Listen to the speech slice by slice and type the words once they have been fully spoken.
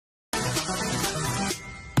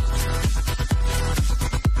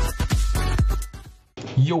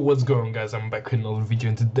Yo, what's going on, guys? I'm back with another video,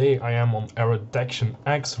 and today I am on Eradication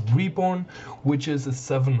X Reborn, which is a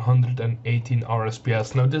 718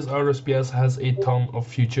 RSPS. Now this RSPS has a ton of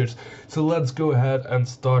features, so let's go ahead and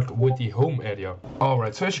start with the home area.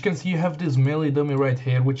 Alright, so as you can see, you have this melee dummy right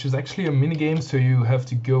here, which is actually a minigame, so you have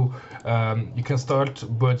to go, you can start,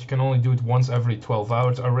 but you can only do it once every 12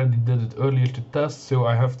 hours. I already did it earlier to test, so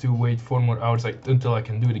I have to wait 4 more hours until I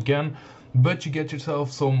can do it again. But you get yourself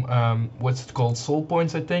some, what's it called, soul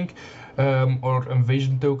points, I think, or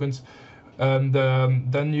invasion tokens. And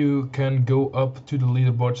then you can go up to the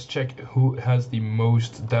leaderboards, check who has the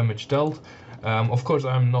most damage dealt. Of course,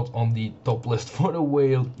 I'm not on the top list for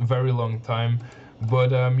a very long time.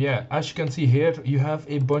 But yeah, as you can see here, you have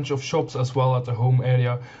a bunch of shops as well at the home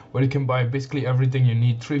area, where you can buy basically everything you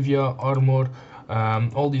need: trivia, armor,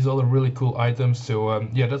 all these other really cool items. So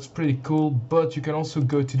yeah, that's pretty cool. But you can also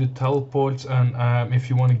go to the teleports, and if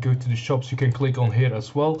you want to go to the shops, you can click on here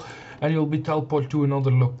as well, and you'll be teleported to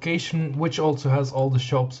another location which also has all the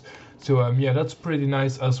shops. So yeah, that's pretty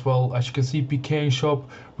nice as well. As you can see, PKing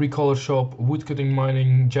shop, recolor shop, woodcutting,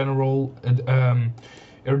 mining, general,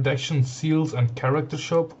 Eradication seals and character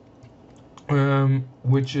shop,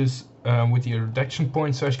 which is with the eradication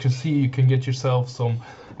points. So as you can see, you can get yourself some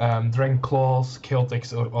dragon claws,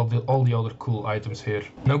 chaotics, or all the other cool items here.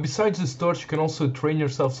 Now besides the stores, you can also train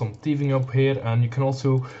yourself some thieving up here, and you can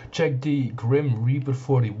also check the Grim Reaper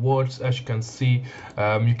for rewards. As you can see,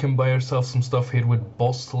 you can buy yourself some stuff here with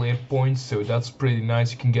boss slayer points, so that's pretty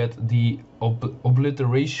nice. You can get the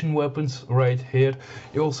obliteration weapons right here.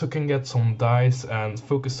 You also can get some dice and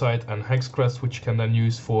focus sight and hex crest, which you can then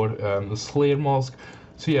use for the slayer mask.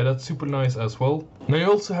 So yeah, that's super nice as well. Now you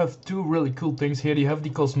also have two really cool things here. You have the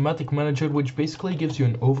cosmetic manager, which basically gives you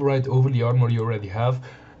an override over the armor you already have.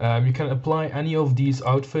 You can apply any of these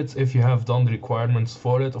outfits if you have done the requirements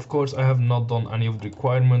for it. Of course, I have not done any of the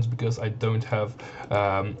requirements because I don't have,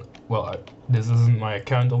 this isn't my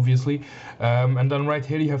account, obviously. And then right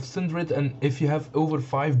here you have Sindrid, and if you have over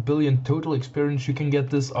 5 billion total experience, you can get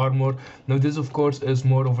this armor. Now this, of course, is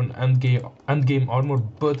more of an endgame armor,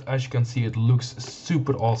 but as you can see, it looks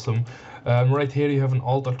super awesome. Right here you have an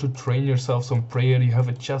altar to train yourself some prayer. You have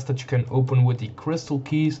a chest that you can open with the crystal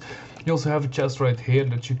keys. You also have a chest right here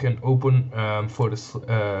that you can open for this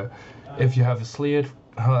if you have a slayer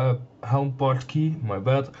helm part key, my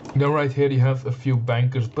bad. Then right here you have a few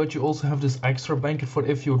bankers, but you also have this extra banker for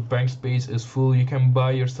if your bank space is full. You can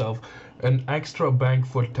buy yourself an extra bank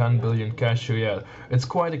for 10 billion cash. So yeah, it's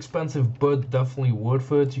quite expensive, but definitely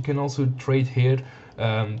worth it. You can also trade here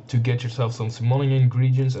to get yourself some summoning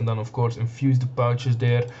ingredients, and then of course infuse the pouches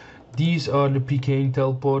there. These are the PKing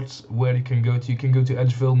teleports where you can go to. You can go to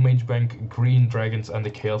Edgeville, Magebank, Green Dragons, and the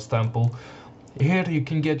Chaos Temple. Here you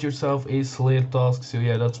can get yourself a Slayer task, so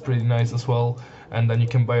yeah, that's pretty nice as well. And then you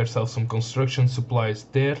can buy yourself some construction supplies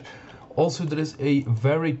there. Also, there is a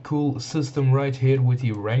very cool system right here with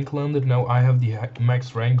the rank lander. Now I have the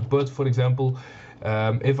max rank, but for example,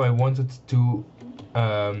 if I wanted to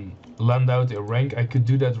land out a rank, I could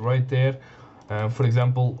do that right there. For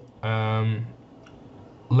example,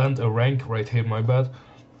 land a rank right here, my bad.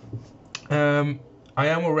 I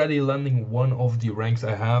am already landing one of the ranks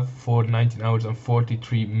I have for 19 hours and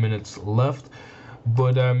 43 minutes left.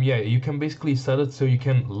 But yeah, you can basically set it so you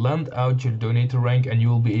can land out your donator rank and you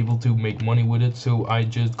will be able to make money with it. So I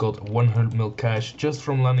just got 100 mil cash just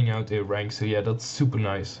from landing out a rank. So yeah, that's super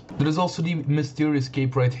nice. There is also the mysterious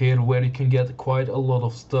cape right here where you can get quite a lot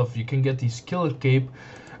of stuff. You can get the skiller cape.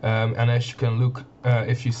 And as you can look,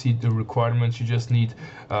 if you see the requirements, you just need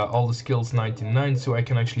all the skills 99, so I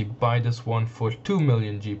can actually buy this one for 2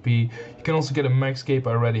 million GP. You can also get a max cape,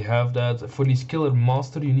 I already have that. For the skiller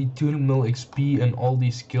master, you need 200 mil XP and all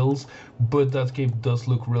these skills, but that cape does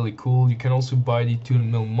look really cool. You can also buy the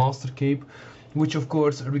 200 mil master cape, which of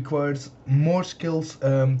course requires more skills,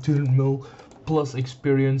 200 mil plus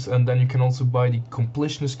experience. And then you can also buy the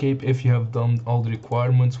completionist cape if you have done all the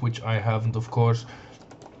requirements, which I haven't, of course.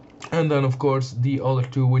 And then of course the other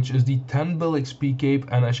two, which is the 10 bill XP cape,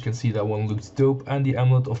 and as you can see, that one looks dope, and the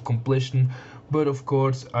amulet of completion, but of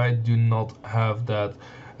course I do not have that.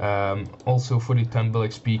 Also for the 10 bill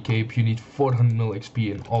XP cape you need 400 mil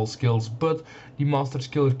XP in all skills, but the master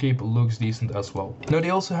skiller cape looks decent as well. Now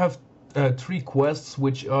they also have 3 quests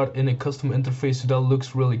which are in a custom interface, so that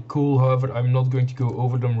looks really cool. However, I'm not going to go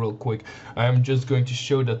over them real quick. I am just going to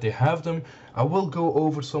show that they have them. I will go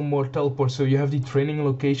over some more teleports. So you have the training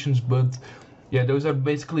locations, but yeah, those are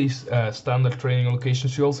basically standard training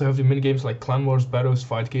locations. You also have the minigames like Clan Wars, Barrows,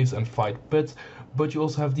 Fight Caves, and Fight Pits. But you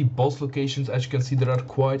also have the boss locations. As you can see, there are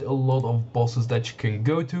quite a lot of bosses that you can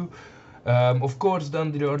go to. Of course,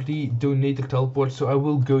 then there are the donator teleports, so I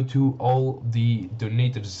will go to all the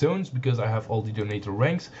donator zones because I have all the donator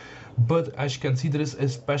ranks. But as you can see, there is a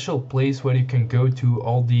special place where you can go to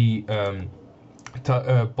all the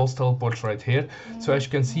boss teleports right here. So as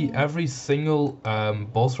you can see, every single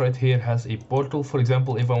boss right here has a portal. For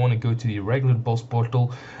example, if I want to go to the regular boss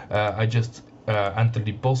portal, I just enter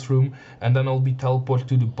the boss room and then I'll be teleported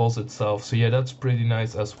to the boss itself. So yeah, that's pretty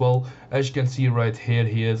nice as well. As you can see right here,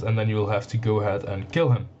 he is, and then you will have to go ahead and kill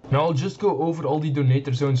him. Now I'll just go over all the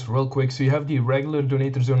donator zones real quick. So you have the regular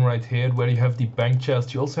donator zone right here where you have the bank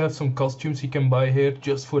chest. You also have some costumes you can buy here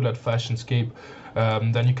just for that fashion scape.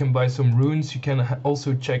 Then you can buy some runes. You can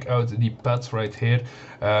also check out the pets right here.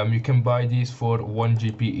 You can buy these for 1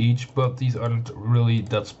 GP each, but these aren't really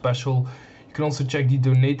that special. You can also check the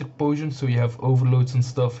donator potions, so you have overloads and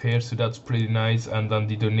stuff here, so that's pretty nice. And then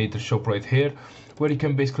the donator shop right here, where you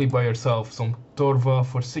can basically buy yourself some Torva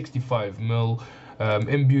for 65 mil,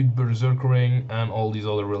 imbued berserker ring, and all these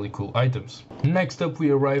other really cool items. Next up, we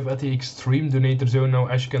arrive at the extreme donator zone. Now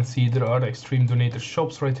as you can see, there are extreme donator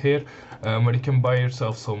shops right here, where you can buy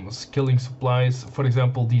yourself some skilling supplies, for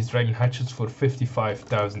example these dragon hatchets for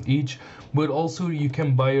 55,000 each, but also you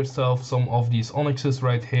can buy yourself some of these onyxes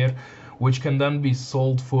right here, which can then be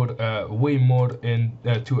sold for way more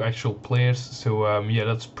to actual players. So yeah,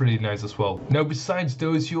 that's pretty nice as well. Now besides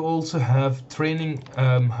those, you also have training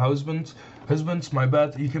husbands, my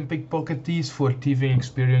bad. You can pickpocket these for thieving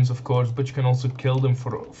experience, of course, but you can also kill them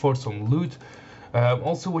for some loot.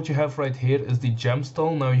 Also what you have right here is the gem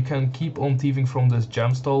stall. Now you can keep on thieving from this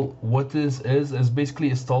gem stall. What this is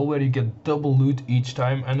basically a stall where you get double loot each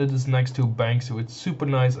time, and it is next to a bank, so it's super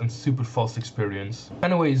nice and super fast experience.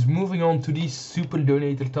 Anyways, moving on to the super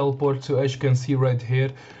donator teleport. So as you can see right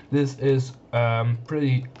here, this is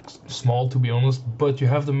pretty small to be honest, but you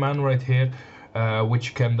have the man right here, which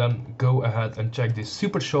you can then go ahead and check this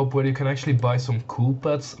super shop where you can actually buy some cool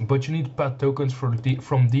pets, but you need pet tokens from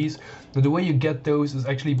these. Now the way you get those is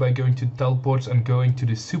actually by going to teleports and going to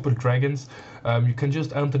the super dragons. You can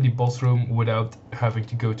just enter the boss room without having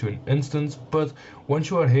to go to an instance, but once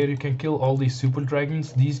you are here you can kill all these super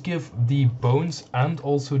dragons. These give the bones and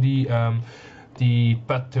also the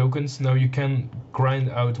pet tokens. Now you can grind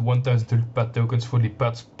out 1030 pet tokens for the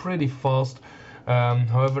pets pretty fast.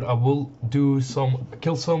 However, I will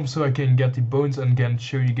kill some so I can get the bones and again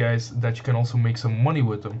show you guys that you can also make some money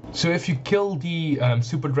with them. So if you kill the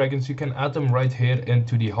super dragons, you can add them right here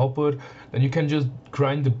into the hopper. Then you can just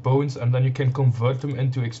grind the bones and then you can convert them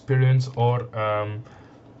into experience or oh,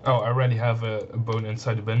 I already have a bone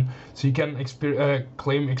inside the bin. So you can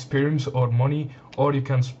claim experience or money, or you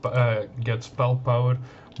can get spell power,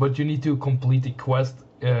 but you need to complete the quest,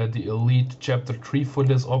 the Elite Chapter 3 for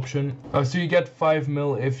this option. So you get 5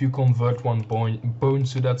 mil if you convert one bone,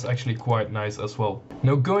 so that's actually quite nice as well.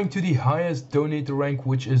 Now going to the highest donator rank,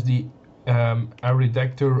 which is the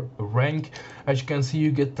Eradication rank. As you can see,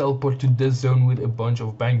 you get teleported to this zone with a bunch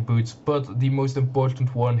of bank boots, but the most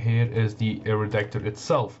important one here is the Eradication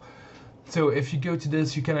itself. So if you go to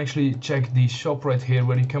this, you can actually check the shop right here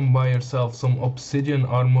where you can buy yourself some obsidian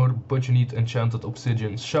armor, but you need enchanted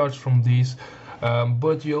obsidian shards from these.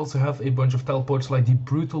 But you also have a bunch of teleports like the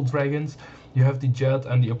brutal dragons. You have the jet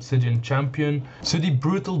and the obsidian champion. So the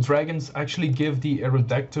brutal dragons actually give the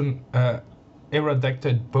eradicated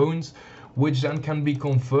bones, which then can be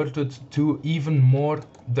converted to even more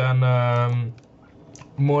than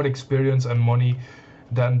more experience and money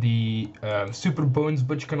than the super bones,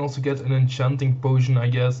 but you can also get an enchanting potion, I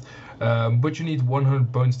guess, but you need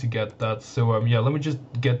 100 bones to get that. So yeah, let me just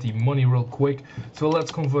get the money real quick. So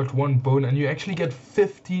let's convert one bone and you actually get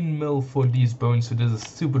 15 mil for these bones, so this is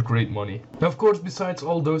super great money. Now of course, besides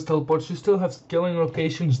all those teleports, you still have skilling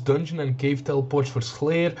locations, dungeon and cave teleports for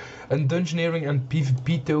Slayer, and dungeoneering and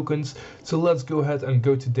PvP tokens. So let's go ahead and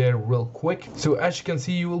go to there real quick. So as you can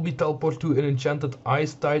see, you will be teleported to an enchanted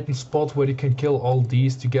Ice Titan spot where you can kill all these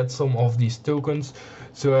to get some of these tokens.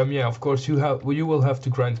 So yeah, of course you will have to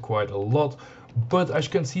grind quite a lot. But as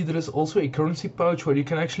you can see, there is also a currency pouch where you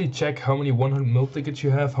can actually check how many 100 mil tickets you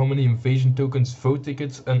have, how many invasion tokens, vote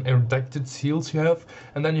tickets, and eradicated seals you have.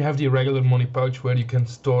 And then you have the regular money pouch where you can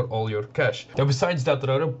store all your cash. Now besides that,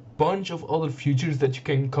 there are a bunch of other features that you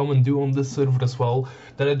can come and do on this server as well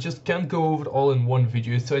that I just can't go over all in one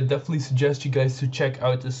video. So I definitely suggest you guys to check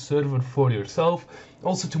out the server for yourself.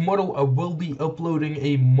 Also tomorrow I will be uploading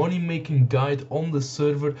a money making guide on the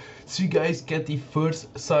server, so you guys get the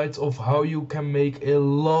first sights of how you can make a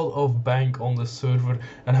lot of bank on the server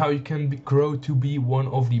and how you can grow to be one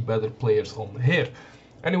of the better players on here.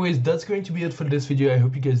 Anyways, that's going to be it for this video. I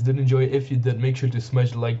hope you guys did enjoy. If you did, make sure to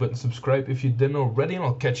smash the like button, subscribe if you didn't already, and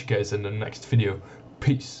I'll catch you guys in the next video.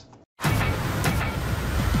 Peace.